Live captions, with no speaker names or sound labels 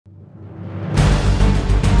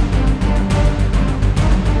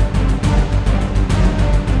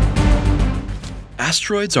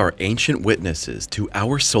Asteroids are ancient witnesses to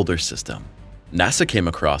our solar system. NASA came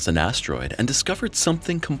across an asteroid and discovered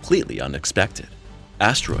something completely unexpected.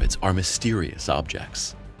 Asteroids are mysterious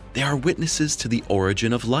objects. They are witnesses to the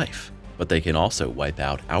origin of life, but they can also wipe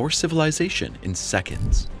out our civilization in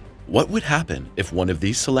seconds. What would happen if one of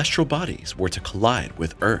these celestial bodies were to collide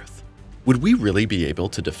with Earth? Would we really be able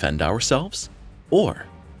to defend ourselves? Or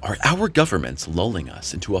are our governments lulling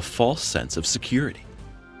us into a false sense of security?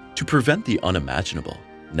 To prevent the unimaginable,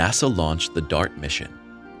 NASA launched the DART mission.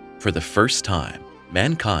 For the first time,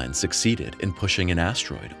 mankind succeeded in pushing an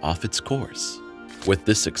asteroid off its course. With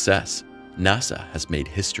this success, NASA has made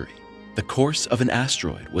history. The course of an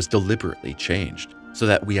asteroid was deliberately changed so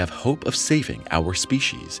that we have hope of saving our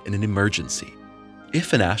species in an emergency.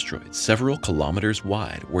 If an asteroid several kilometers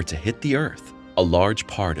wide were to hit the Earth, a large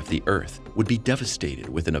part of the Earth would be devastated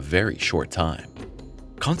within a very short time.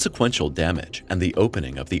 Consequential damage and the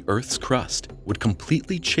opening of the Earth's crust would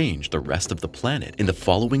completely change the rest of the planet in the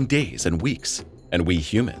following days and weeks, and we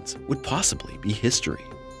humans would possibly be history.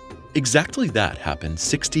 Exactly that happened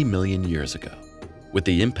 60 million years ago. With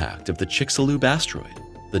the impact of the Chicxulub asteroid,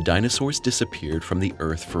 the dinosaurs disappeared from the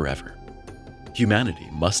Earth forever. Humanity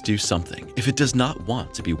must do something if it does not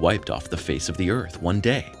want to be wiped off the face of the Earth one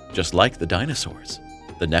day, just like the dinosaurs.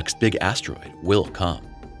 The next big asteroid will come.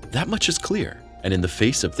 That much is clear. And in the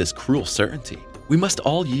face of this cruel certainty, we must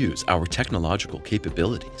all use our technological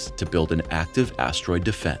capabilities to build an active asteroid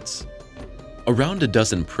defense. Around a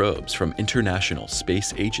dozen probes from international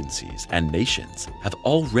space agencies and nations have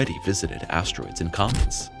already visited asteroids and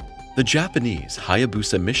comets. The Japanese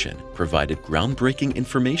Hayabusa mission provided groundbreaking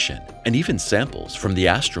information and even samples from the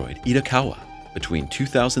asteroid Itokawa between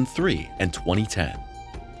 2003 and 2010.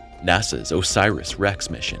 NASA's OSIRIS-REx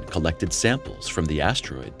mission collected samples from the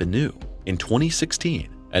asteroid Bennu in 2016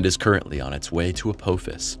 and is currently on its way to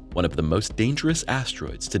Apophis, one of the most dangerous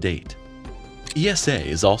asteroids to date. ESA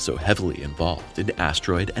is also heavily involved in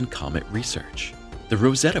asteroid and comet research. The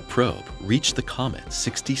Rosetta probe reached the comet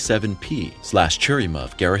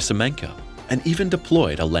 67P/Churyumov-Gerasimenko and even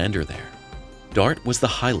deployed a lander there. DART was the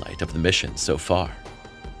highlight of the mission so far.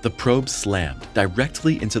 The probe slammed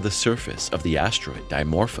directly into the surface of the asteroid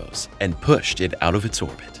Dimorphos and pushed it out of its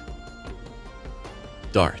orbit.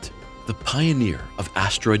 DART, the pioneer of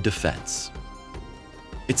asteroid defense.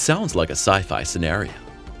 It sounds like a sci-fi scenario,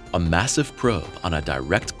 a massive probe on a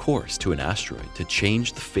direct course to an asteroid to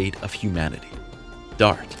change the fate of humanity.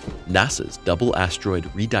 DART, NASA's Double Asteroid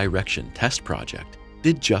Redirection Test Project,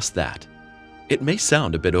 did just that. It may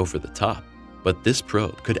sound a bit over the top, but this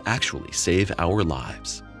probe could actually save our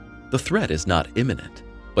lives. The threat is not imminent,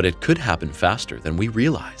 but it could happen faster than we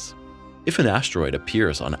realize. If an asteroid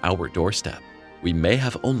appears on our doorstep, we may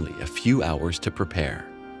have only a few hours to prepare.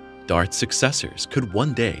 DART's successors could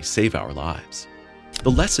one day save our lives. The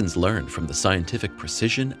lessons learned from the scientific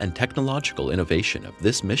precision and technological innovation of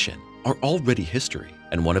this mission are already history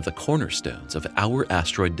and one of the cornerstones of our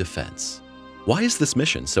asteroid defense. Why is this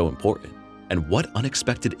mission so important, and what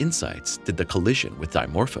unexpected insights did the collision with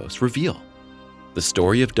Dimorphos reveal? The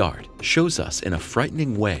story of DART shows us in a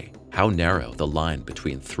frightening way how narrow the line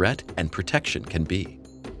between threat and protection can be.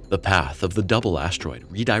 The path of the Double Asteroid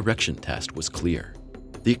Redirection Test was clear.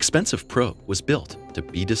 The expensive probe was built to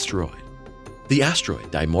be destroyed. The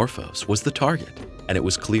asteroid Dimorphos was the target, and it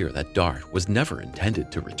was clear that DART was never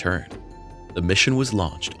intended to return. The mission was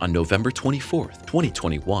launched on November 24,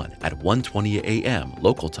 2021 at 1:20 a.m.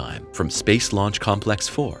 local time from Space Launch Complex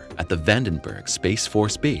 4 at the Vandenberg Space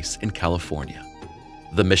Force Base in California.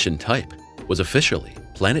 The mission type was officially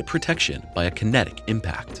planet protection by a kinetic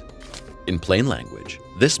impact. In plain language,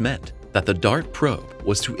 this meant that the DART probe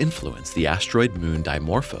was to influence the asteroid moon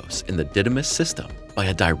Dimorphos in the Didymus system by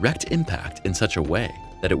a direct impact in such a way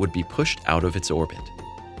that it would be pushed out of its orbit.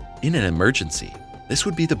 In an emergency, this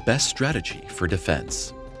would be the best strategy for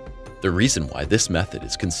defense. The reason why this method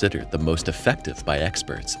is considered the most effective by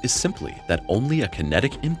experts is simply that only a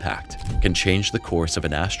kinetic impact can change the course of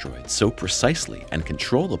an asteroid so precisely and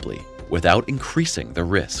controllably without increasing the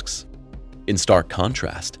risks. In stark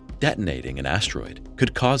contrast, detonating an asteroid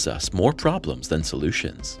could cause us more problems than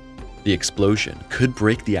solutions. The explosion could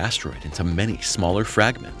break the asteroid into many smaller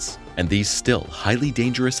fragments, and these still highly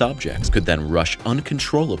dangerous objects could then rush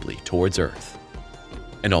uncontrollably towards Earth.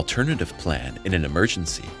 An alternative plan in an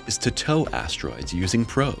emergency is to tow asteroids using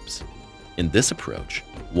probes. In this approach,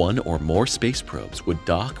 one or more space probes would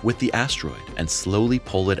dock with the asteroid and slowly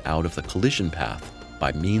pull it out of the collision path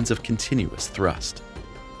by means of continuous thrust.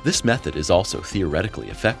 This method is also theoretically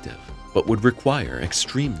effective, but would require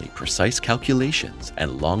extremely precise calculations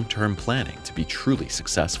and long-term planning to be truly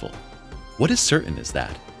successful. What is certain is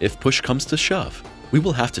that, if push comes to shove, we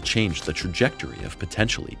will have to change the trajectory of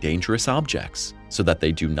potentially dangerous objects so that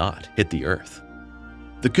they do not hit the Earth.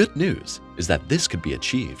 The good news is that this could be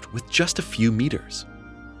achieved with just a few meters.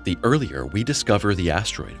 The earlier we discover the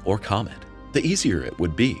asteroid or comet, the easier it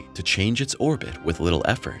would be to change its orbit with little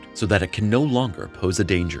effort so that it can no longer pose a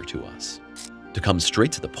danger to us. To come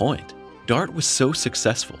straight to the point, DART was so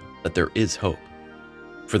successful that there is hope.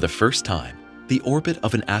 For the first time, the orbit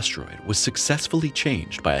of an asteroid was successfully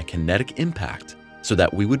changed by a kinetic impact so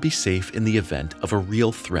that we would be safe in the event of a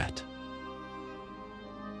real threat.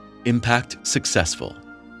 Impact successful,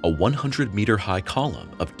 a 100-meter-high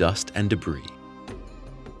column of dust and debris.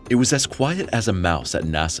 It was as quiet as a mouse at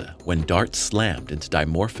NASA when DART slammed into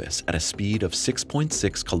Dimorphos at a speed of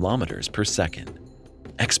 6.6 kilometers per second.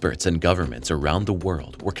 Experts and governments around the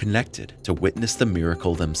world were connected to witness the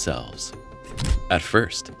miracle themselves. At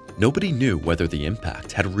first, nobody knew whether the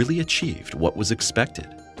impact had really achieved what was expected.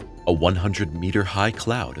 A 100-meter-high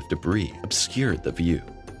cloud of debris obscured the view.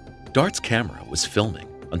 DART's camera was filming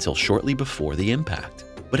until shortly before the impact,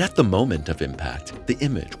 but at the moment of impact, the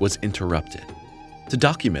image was interrupted. To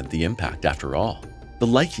document the impact after all, the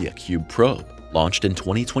LICHIA-Cube probe, launched in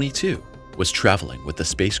 2022, was traveling with the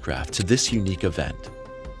spacecraft to this unique event.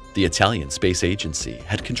 The Italian Space Agency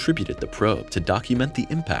had contributed the probe to document the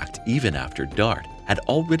impact even after DART had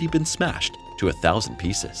already been smashed to 1,000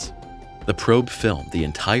 pieces. The probe filmed the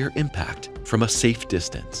entire impact from a safe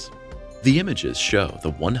distance. The images show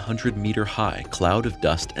the 100-meter-high cloud of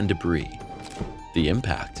dust and debris. The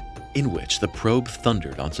impact, in which the probe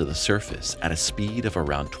thundered onto the surface at a speed of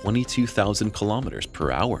around 22,000 kilometers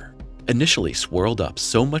per hour, initially swirled up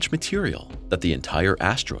so much material that the entire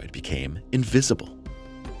asteroid became invisible.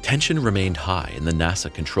 Tension remained high in the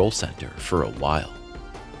NASA Control Center for a while.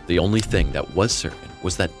 The only thing that was certain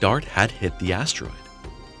was that DART had hit the asteroid.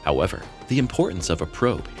 However, the importance of a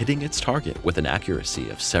probe hitting its target with an accuracy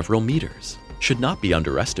of several meters should not be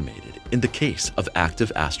underestimated in the case of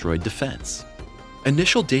active asteroid defense.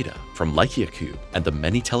 Initial data from LICHIA-Cube and the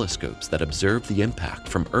many telescopes that observed the impact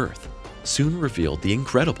from Earth soon revealed the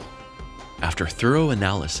incredible. After thorough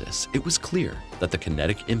analysis, it was clear that the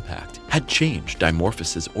kinetic impact had changed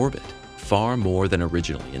Dimorphos's orbit far more than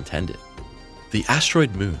originally intended. The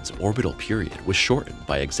asteroid moon's orbital period was shortened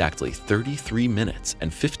by exactly 33 minutes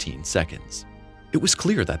and 15 seconds. It was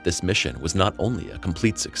clear that this mission was not only a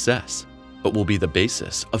complete success, but will be the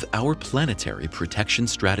basis of our planetary protection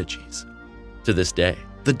strategies. To this day,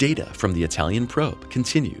 the data from the Italian probe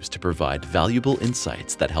continues to provide valuable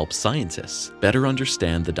insights that help scientists better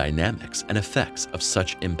understand the dynamics and effects of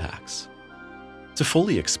such impacts. To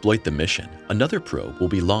fully exploit the mission, another probe will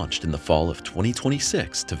be launched in the fall of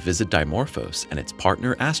 2026 to visit Dimorphos and its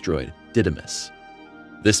partner asteroid, Didymos.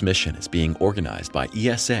 This mission is being organized by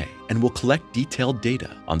ESA and will collect detailed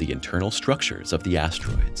data on the internal structures of the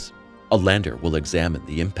asteroids. A lander will examine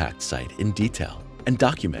the impact site in detail and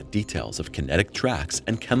document details of kinetic tracks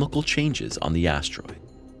and chemical changes on the asteroid.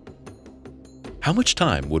 How much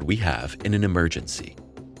time would we have in an emergency?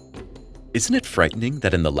 Isn't it frightening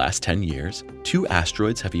that in the last 10 years, 2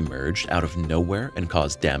 asteroids have emerged out of nowhere and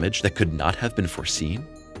caused damage that could not have been foreseen?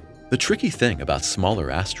 The tricky thing about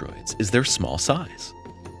smaller asteroids is their small size.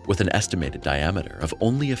 With an estimated diameter of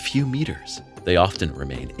only a few meters, they often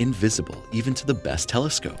remain invisible even to the best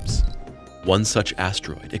telescopes. One such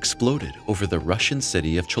asteroid exploded over the Russian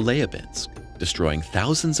city of Chelyabinsk, destroying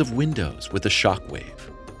thousands of windows with a shockwave.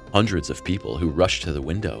 Hundreds of people who rushed to the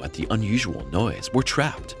window at the unusual noise were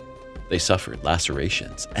trapped. They suffered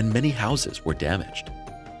lacerations and many houses were damaged.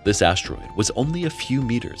 This asteroid was only a few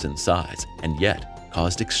meters in size and yet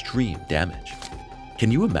caused extreme damage.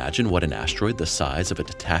 Can you imagine what an asteroid the size of a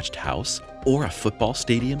detached house or a football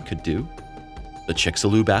stadium could do? The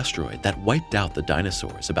Chicxulub asteroid that wiped out the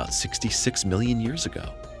dinosaurs about 66 million years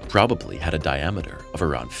ago probably had a diameter of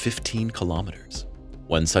around 15 kilometers.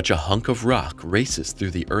 When such a hunk of rock races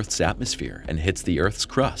through the Earth's atmosphere and hits the Earth's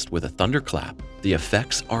crust with a thunderclap, the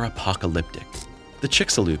effects are apocalyptic. The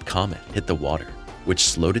Chicxulub comet hit the water, which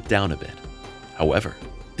slowed it down a bit. However,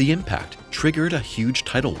 the impact triggered a huge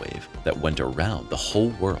tidal wave that went around the whole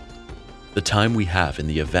world. The time we have in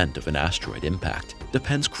the event of an asteroid impact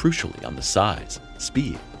depends crucially on the size,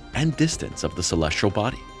 speed, and distance of the celestial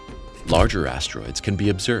body. Larger asteroids can be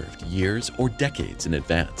observed years or decades in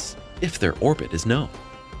advance, if their orbit is known.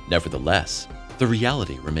 Nevertheless, the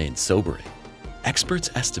reality remains sobering. Experts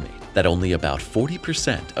estimate that only about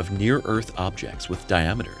 40% of near-Earth objects with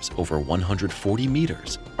diameters over 140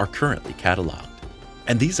 meters are currently cataloged.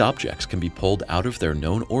 And these objects can be pulled out of their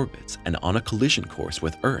known orbits and on a collision course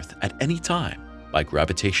with Earth at any time by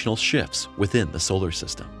gravitational shifts within the solar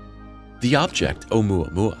system. The object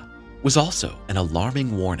Oumuamua, was also an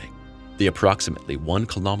alarming warning. The approximately 1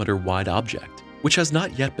 kilometer wide object, which has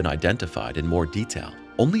not yet been identified in more detail,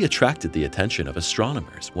 only attracted the attention of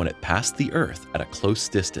astronomers when it passed the Earth at a close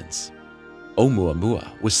distance.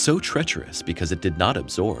 Oumuamua was so treacherous because it did not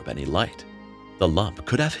absorb any light. The lump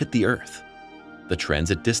could have hit the Earth. The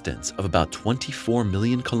transit distance of about 24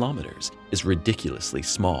 million kilometers is ridiculously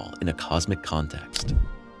small in a cosmic context.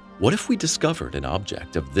 What if we discovered an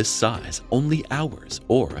object of this size only hours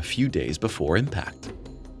or a few days before impact?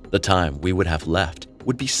 The time we would have left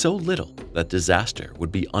would be so little that disaster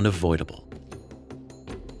would be unavoidable.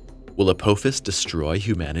 Will Apophis destroy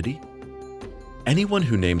humanity? Anyone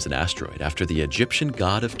who names an asteroid after the Egyptian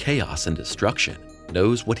god of chaos and destruction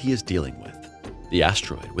knows what he is dealing with. The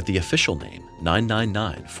asteroid with the official name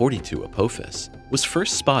 99942 Apophis was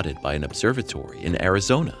first spotted by an observatory in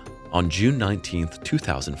Arizona on June 19,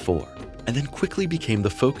 2004, and then quickly became the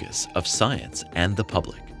focus of science and the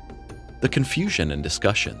public. The confusion and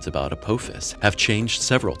discussions about Apophis have changed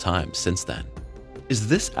several times since then. Is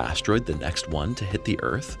this asteroid the next one to hit the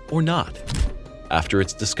Earth or not? After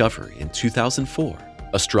its discovery in 2004,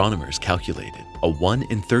 astronomers calculated a 1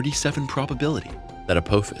 in 37 probability that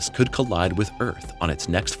Apophis could collide with Earth on its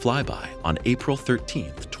next flyby on April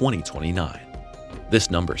 13, 2029. This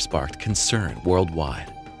number sparked concern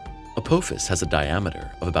worldwide. Apophis has a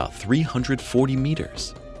diameter of about 340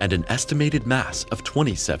 meters and an estimated mass of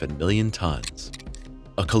 27 million tons.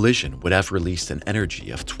 A collision would have released an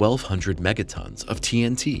energy of 1,200 megatons of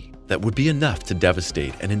TNT that would be enough to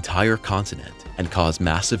devastate an entire continent and cause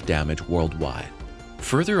massive damage worldwide.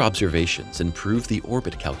 Further observations improved the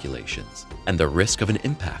orbit calculations, and the risk of an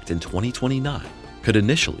impact in 2029 could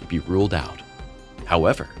initially be ruled out.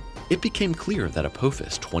 However, it became clear that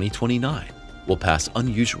Apophis 2029 will pass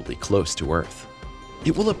unusually close to Earth.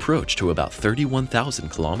 It will approach to about 31,000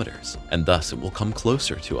 kilometers, and thus it will come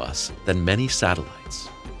closer to us than many satellites.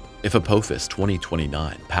 If Apophis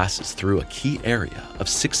 2029 passes through a key area of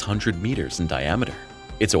 600 meters in diameter,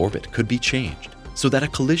 its orbit could be changed so that a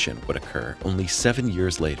collision would occur only 7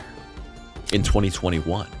 years later. In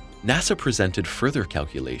 2021, NASA presented further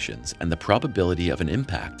calculations, and the probability of an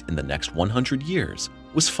impact in the next 100 years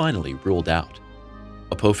was finally ruled out.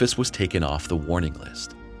 Apophis was taken off the warning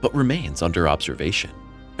list, but remains under observation,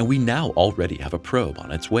 and we now already have a probe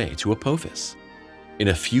on its way to Apophis. In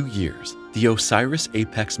a few years, the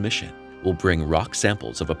OSIRIS-APEX mission will bring rock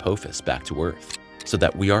samples of Apophis back to Earth so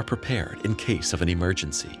that we are prepared in case of an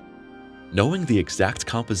emergency. Knowing the exact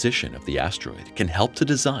composition of the asteroid can help to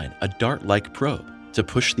design a dart-like probe to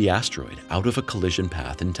push the asteroid out of a collision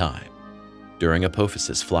path in time. During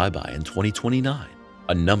Apophis's flyby in 2029,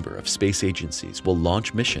 a number of space agencies will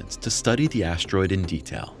launch missions to study the asteroid in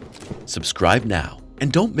detail. Subscribe now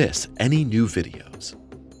and don't miss any new videos.